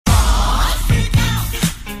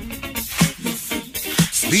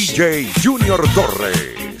DJ Junior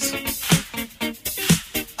Torres.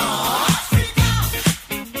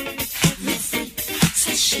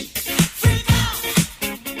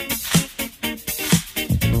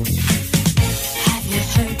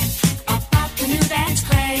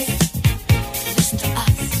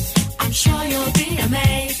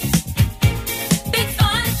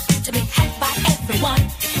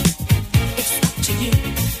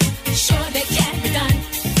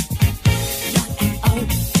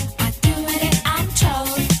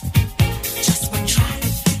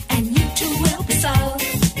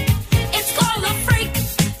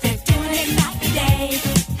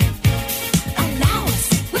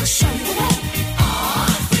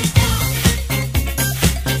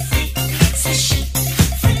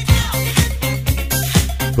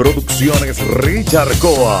 Producciones Richard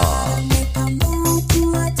Coa.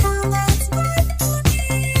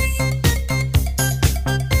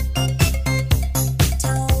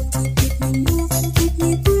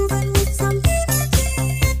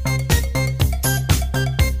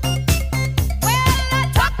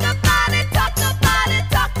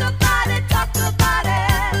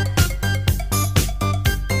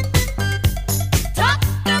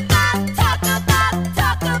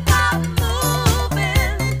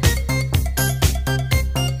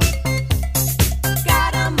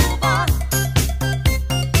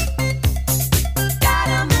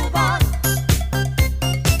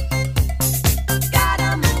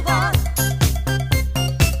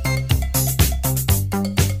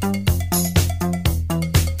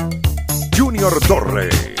 Junior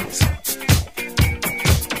Torres.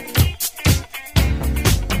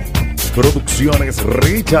 Producciones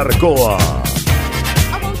Richard Coa.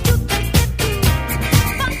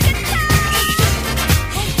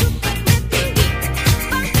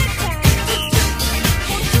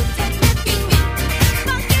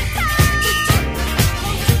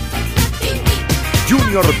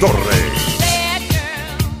 Junior Torres.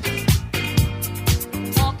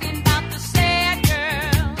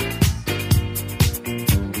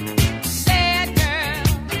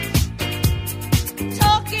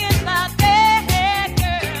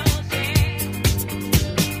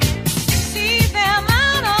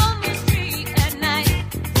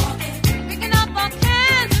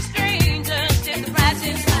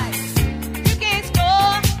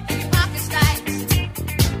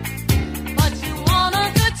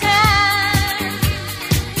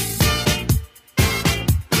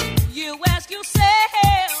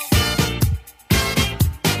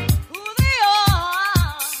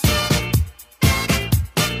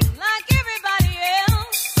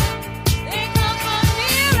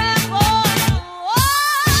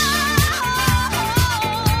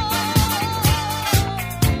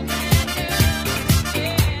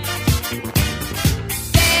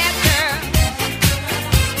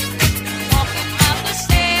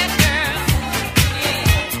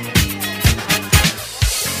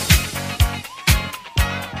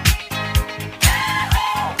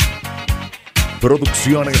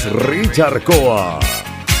 Producciones Richard Coa.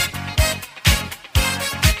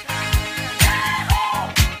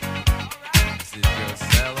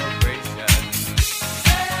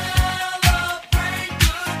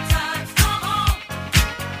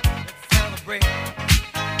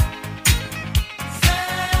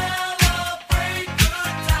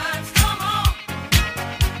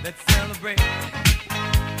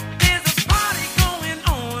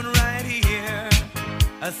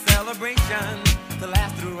 A celebration to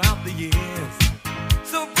last throughout the years.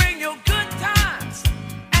 So bring your good times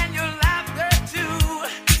and your laughter too.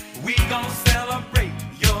 We gon' celebrate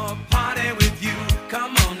your party with you.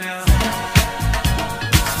 Come on now.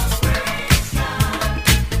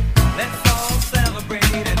 Let's all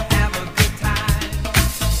celebrate and have a good time.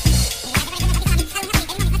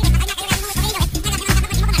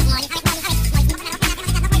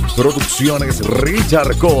 Producciones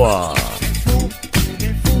Richard Coa.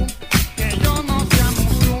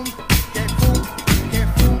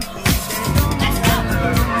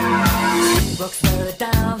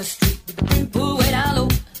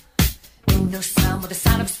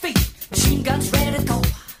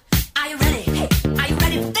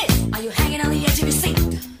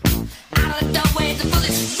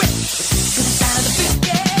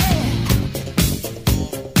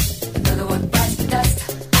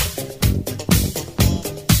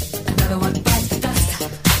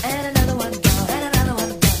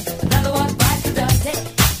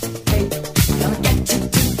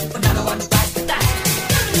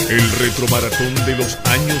 El retromaratón de los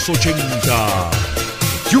años 80.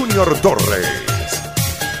 Junior Torres.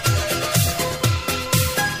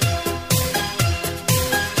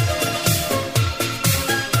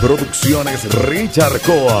 Producciones Richard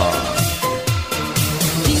Coa.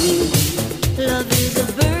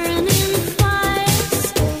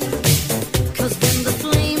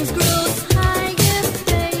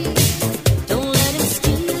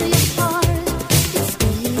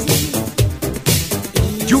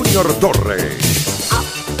 Junior Torres.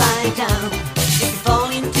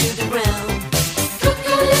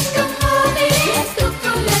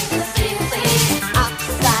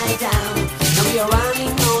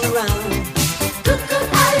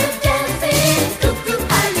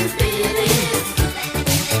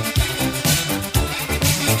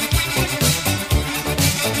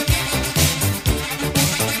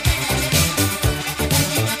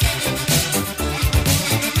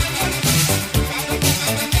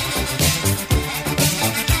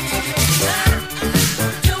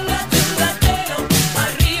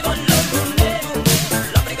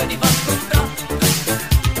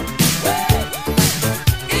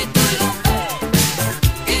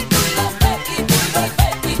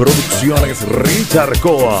 Producciones Richard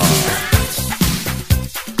Coa.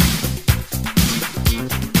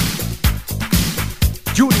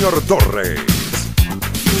 Junior Torres.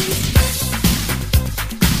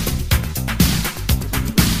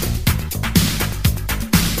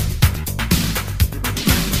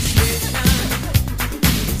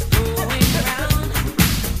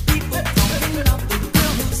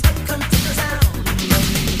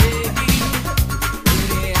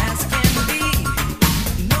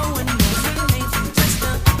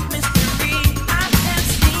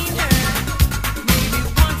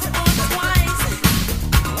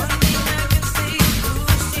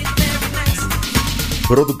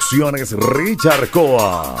 Producciones Richard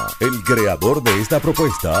Coa, el creador de esta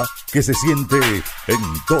propuesta que se siente en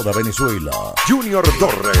toda Venezuela. Junior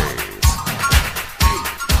Torres.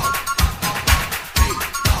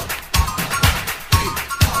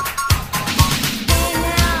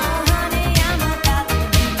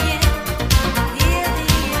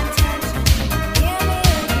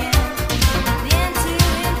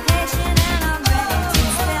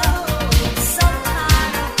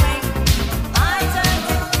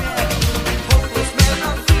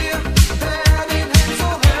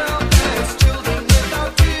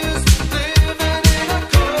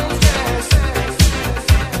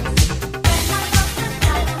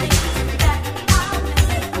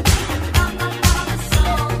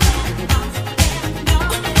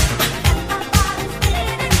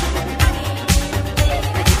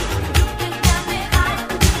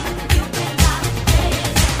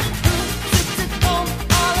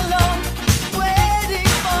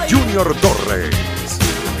 Junior Torres.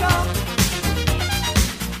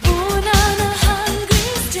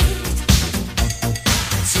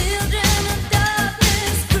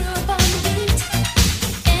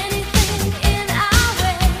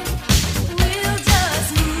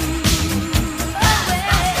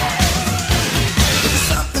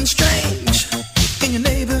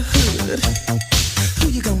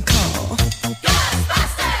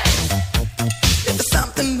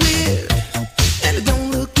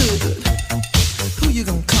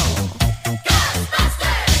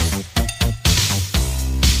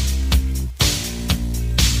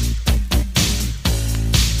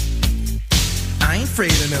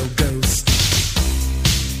 Afraid of no ghost.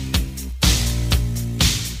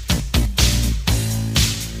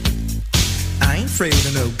 I ain't afraid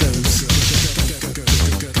of no ghost.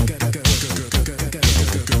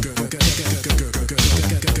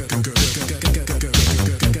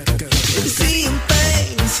 If you're seeing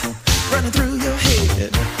things running through your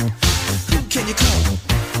head, who can you call?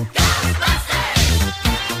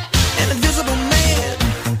 An invisible man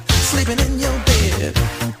sleeping in your bed.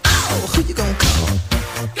 Oh, who you gonna call?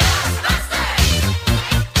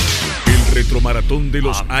 Retromaratón de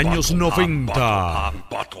los años 90.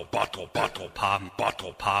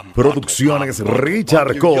 Producciones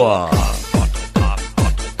Richard Coa.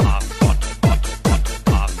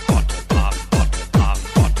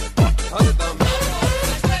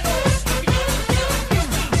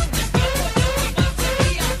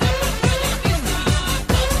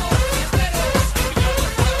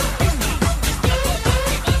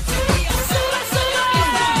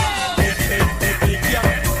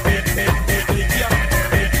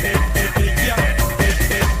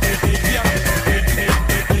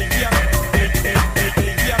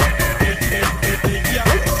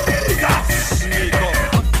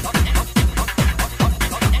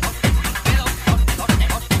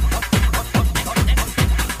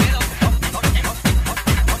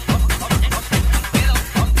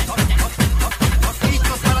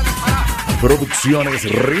 Producciones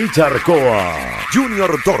Richard Coa.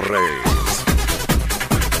 Junior Torres.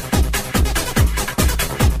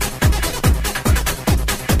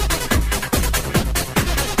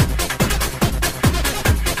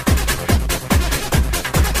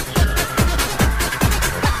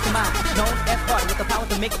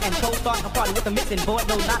 mix and co-start a party with a mixing board.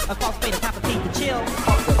 No, not a cross fade, a time for tea to chill.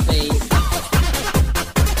 Off the fade.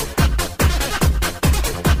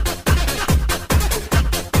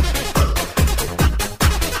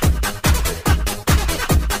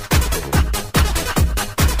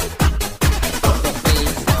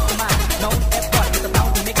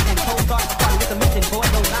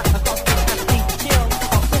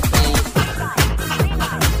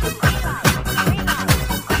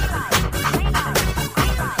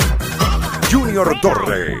 Junior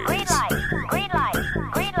Torres.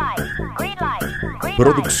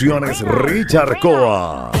 Producciones Richard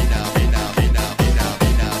Coa.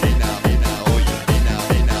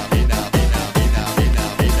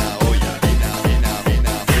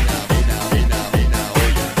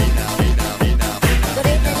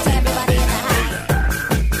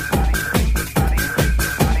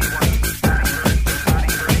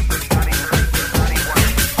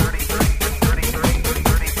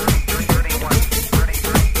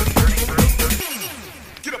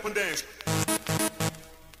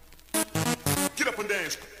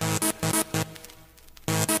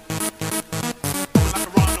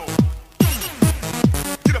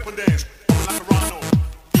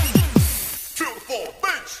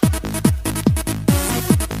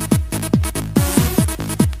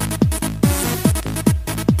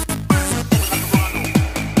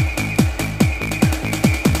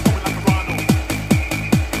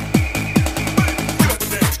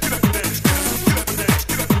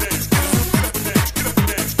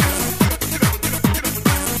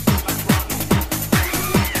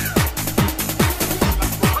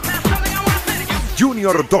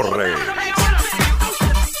 Junior Torres.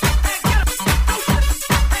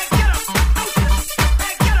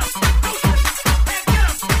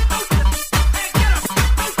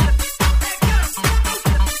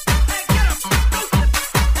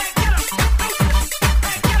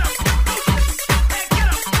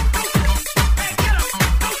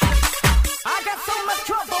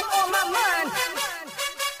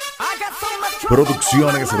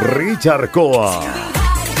 Producciones Richard Coa.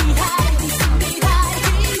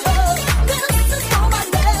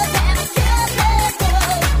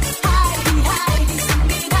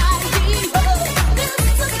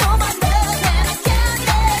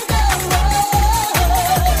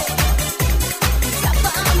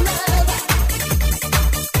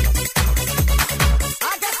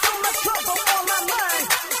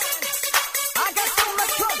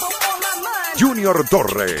 Junior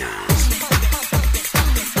Torres.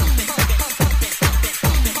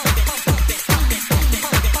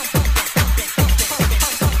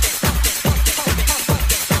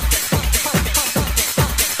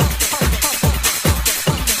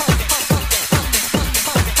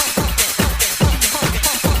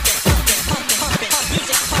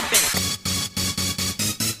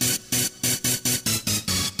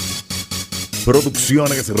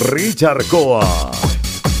 Producciones Richard Coa.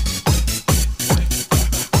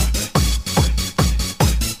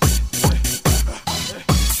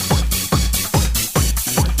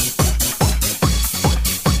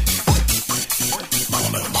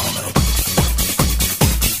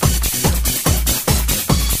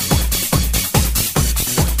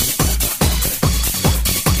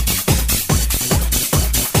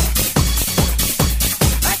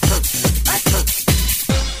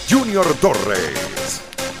 Junior Torres.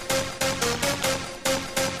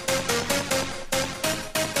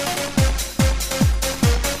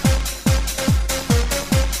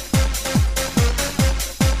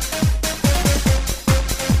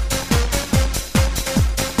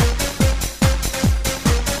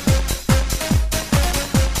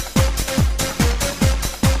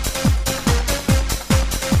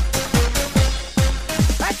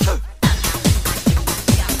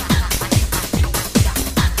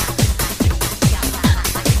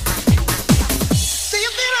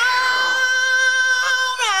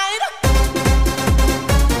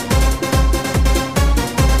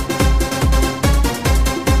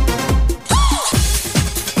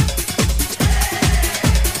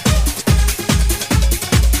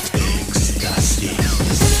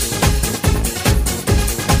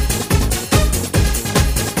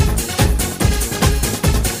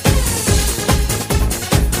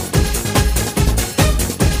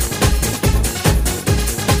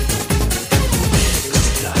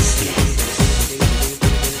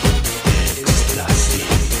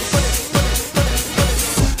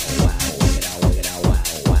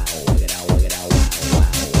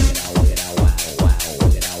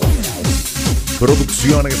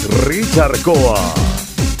 Producciones Richard Coa.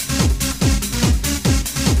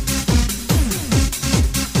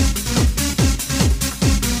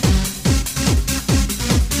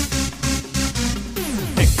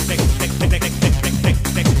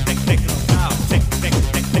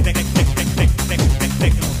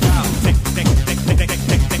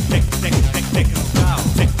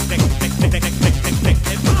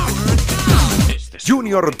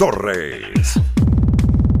 Junior Torres.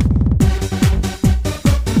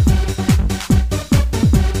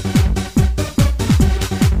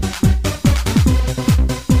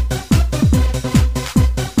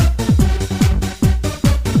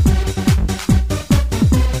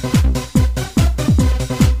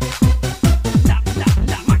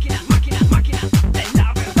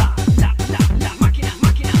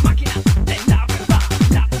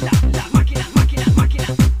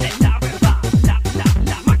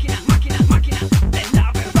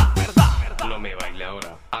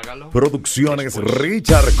 Producciones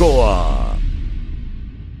Richard Coa.